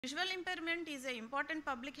Visual impairment is an important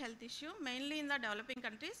public health issue, mainly in the developing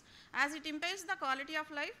countries, as it impairs the quality of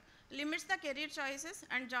life, limits the career choices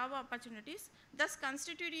and job opportunities, thus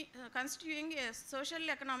constituting a social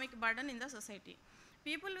economic burden in the society.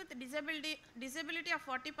 People with disability of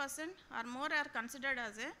 40% or more are considered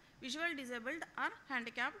as a visual disabled or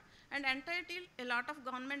handicapped and entitled a lot of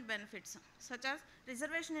government benefits such as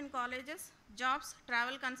reservation in colleges, jobs,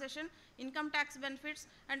 travel concession, income tax benefits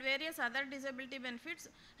and various other disability benefits.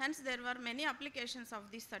 Hence, there were many applications of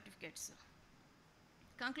these certificates.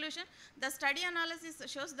 Conclusion, the study analysis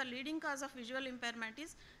shows the leading cause of visual impairment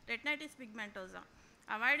is retinitis pigmentosa.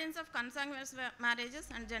 Avoidance of consanguineous marriages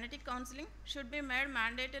and genetic counseling should be made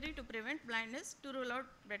mandatory to prevent blindness to rule out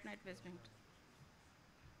retinitis pigmentosa.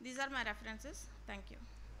 These are my references. Thank you.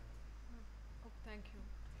 Oh, thank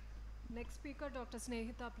you. Next speaker, Dr.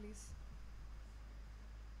 Snehitha, please.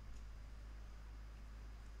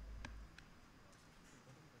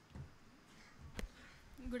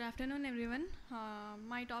 Good afternoon, everyone.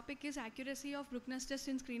 My topic is accuracy of Bruckner's test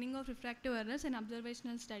in screening of refractive errors in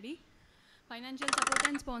observational study. Financial support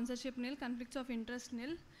and sponsorship nil, conflicts of interest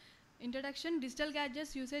nil. Introduction, digital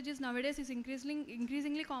gadgets usage is nowadays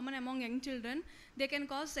increasingly common among young children. They can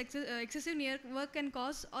cause excessive near work can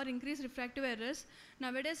cause or increase refractive errors.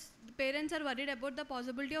 Nowadays, parents are worried about the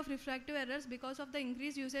possibility of refractive errors because of the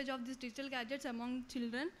increased usage of these digital gadgets among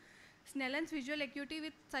children. Snellen's visual acuity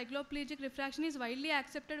with cycloplegic refraction is widely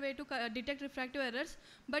accepted way to detect refractive errors,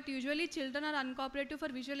 but usually children are uncooperative for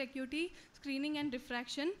visual acuity, screening and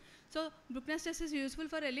refraction. So, Bruckner's test is useful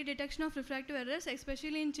for early detection of refractive errors,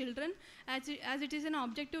 especially in children, as it is an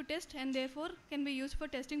objective test and therefore can be used for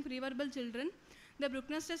testing pre-verbal children. The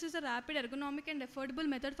Bruckner's test is a rapid, ergonomic and affordable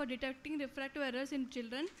method for detecting refractive errors in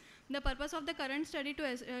children. The purpose of the current study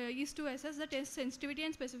is to assess the test sensitivity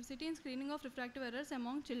and specificity in screening of refractive errors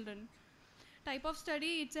among children. Type of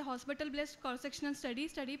study, it's a hospital-based cross-sectional study.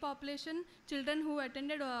 Study population, children who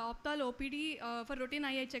attended optal OPD for routine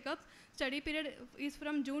eye checkup. Study period is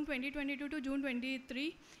from June 2022 to June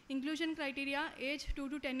 23. Inclusion criteria, age 2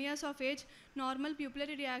 to 10 years of age, normal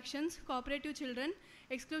pupillary reactions, cooperative children.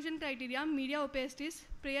 Exclusion criteria, media opacities,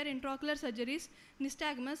 prior intraocular surgeries,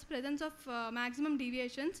 nystagmus, presence of maximum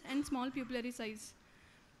deviations and small pupillary size.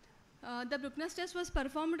 The Bruckner's test was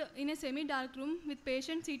performed in a semi-dark room with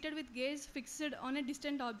patient seated with gaze fixed on a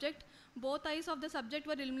distant object. Both eyes of the subject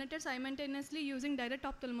were illuminated simultaneously using direct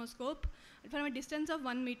ophthalmoscope from a distance of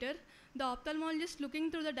 1 meter. The ophthalmologist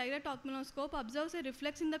looking through the direct ophthalmoscope observes a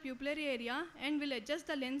reflex in the pupillary area and will adjust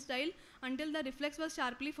the lens dial until the reflex was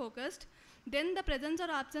sharply focused. Then the presence or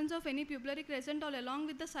absence of any pupillary crescent or along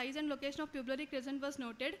with the size and location of pupillary crescent was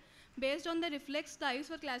noted. Based on the reflex, the eyes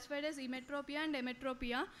were classified as emmetropia and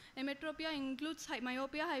emetropia. Emetropia includes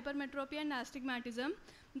myopia, hypermetropia and astigmatism.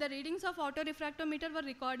 The readings of autorefractometer were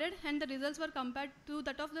recorded and the results were compared to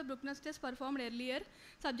that of the Bruckner's test performed earlier.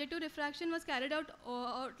 Subjective refraction was carried out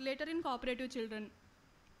later in cooperative children.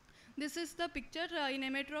 This is the picture. In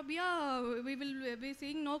emetropia, we will be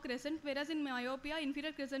seeing no crescent, whereas in myopia,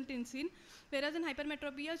 inferior crescent is seen. Whereas in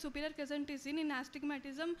hypermetropia, superior crescent is seen. In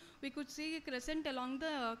astigmatism, we could see a crescent along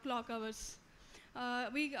the clock hours.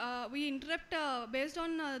 We interrupt based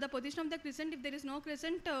on the position of the crescent. If there is no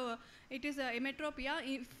crescent, it is emetropia.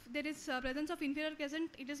 If there is presence of inferior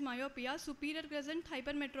crescent, it is myopia. Superior crescent,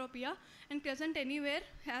 hypermetropia, and crescent anywhere,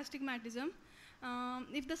 astigmatism.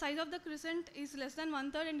 If the size of the crescent is less than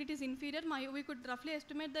 1/3 and it is inferior, we could roughly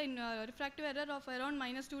estimate the refractive error of around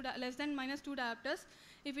less than -2 diopters.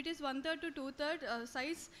 If it is 1/3 to 2/3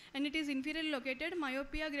 size and it is inferiorly located,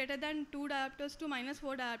 myopia greater than 2 diopters to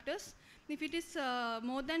 -4 diopters. If it is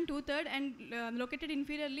more than 2/3 and located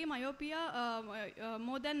inferiorly, myopia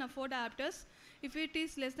more than 4 diopters. If it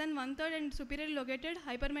is less than 1/3 and superiorly located,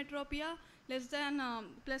 hypermetropia less than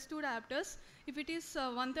 +2 diopters. If it is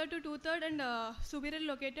 1/3 to 2/3 and superiorly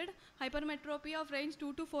located, hypermetropia of range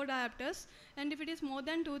 2 to 4 diopters. And if it is more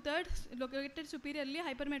than 2/3 located superiorly,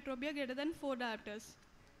 hypermetropia greater than 4 diopters.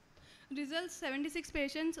 Results: 76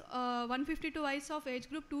 patients, 152 eyes of age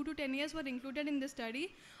group 2 to 10 years were included in the study,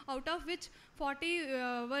 out of which 40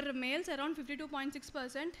 were males, around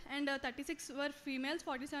 52.6%, and 36 were females,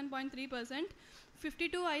 47.3%.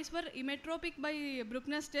 52 eyes were emmetropic by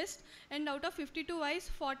Bruckner's test, and out of 52 eyes,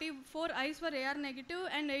 44 eyes were AR negative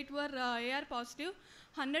and 8 were AR positive.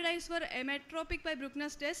 100 eyes were emmetropic by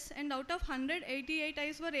Bruckner's test, and out of 188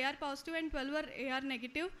 eyes were AR positive and 12 were AR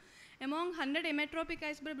negative. Among 100 emmetropic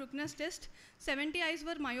eyes by Bruckner's test, 70 eyes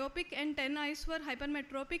were myopic and 10 eyes were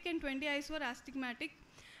hypermetropic and 20 eyes were astigmatic.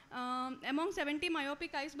 Among 70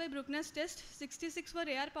 myopic eyes by Bruckner's test, 66 were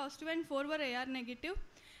AR positive and 4 were AR negative.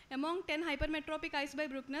 Among 10 hypermetropic eyes by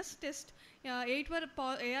Bruckner's test, 8 were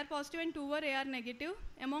AR positive and 2 were AR negative.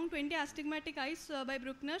 Among 20 astigmatic eyes by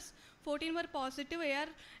Bruckner's, 14 were positive AR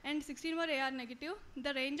and 16 were AR negative.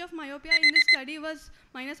 The range of myopia in this study was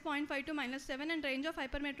minus 0.5 to minus 7, and range of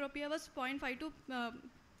hypermetropia was 0.5 to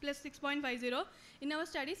plus 6.50. In our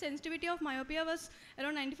study, sensitivity of myopia was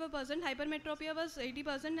around 94%, hypermetropia was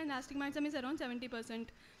 80%, and astigmatism is around 70%.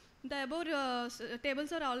 The above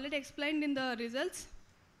tables are already explained in the results.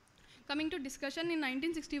 Coming to discussion, in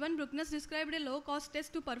 1961, Bruckner's described a low-cost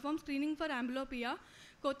test to perform screening for amblyopia.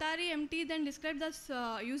 Kothari MT then described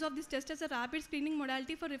the use of this test as a rapid screening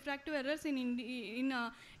modality for refractive errors in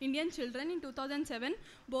Indian children in 2007.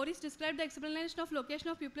 Boris described the explanation of location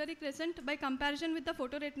of pupillary crescent by comparison with the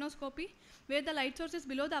photoretinoscopy, where the light source is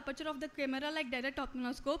below the aperture of the camera like direct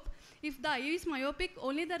ophthalmoscope. If the eye is myopic,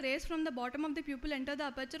 only the rays from the bottom of the pupil enter the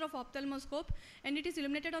aperture of ophthalmoscope, and it is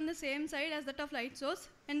illuminated on the same side as that of light source,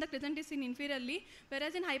 and the crescent is seen inferiorly,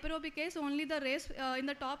 whereas in hyperopic case, only the rays in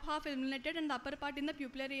the top half illuminated and the upper part in the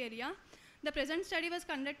pupillary area. The present study was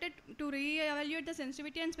conducted to re-evaluate the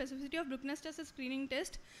sensitivity and specificity of Bruckner's test as screening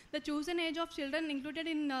test. The chosen age of children included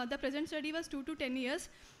in the present study was 2 to 10 years.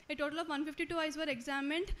 A total of 152 eyes were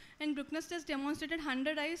examined, and Bruckner's test demonstrated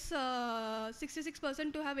 100 eyes,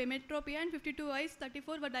 66% to have ametropia, and 52 eyes,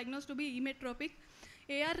 34 were diagnosed to be emetropic.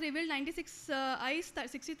 AR revealed 96 eyes,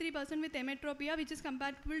 63% with ametropia, which is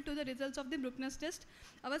comparable to the results of the Bruckner's test.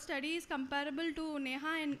 Our study is comparable to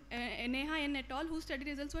Neha and et al., whose study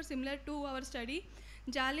results were similar to our study.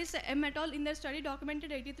 Jalis M et al. In their study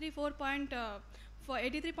documented 83.4%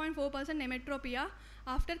 ametropia.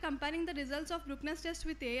 After comparing the results of Bruckner's test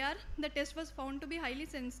with AR, the test was found to be highly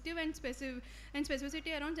sensitive and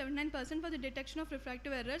specificity around 79% for the detection of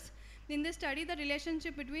refractive errors. In this study, the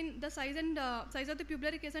relationship between the size of the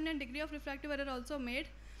pupillary crescent and degree of refractive error also made.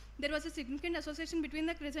 There was a significant association between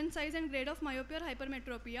the crescent size and grade of myopia or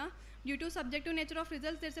hypermetropia. Due to subjective nature of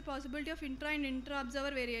results, there is a possibility of intra and intra-observer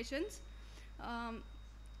variations.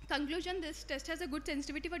 Conclusion: this test has a good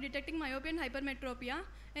sensitivity for detecting myopia and hypermetropia.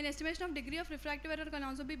 An estimation of degree of refractive error can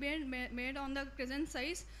also be made on the crescent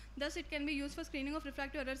size. Thus, it can be used for screening of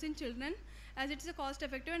refractive errors in children, as it is a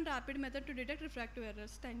cost-effective and rapid method to detect refractive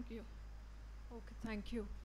errors. Thank you. Okay, thank you.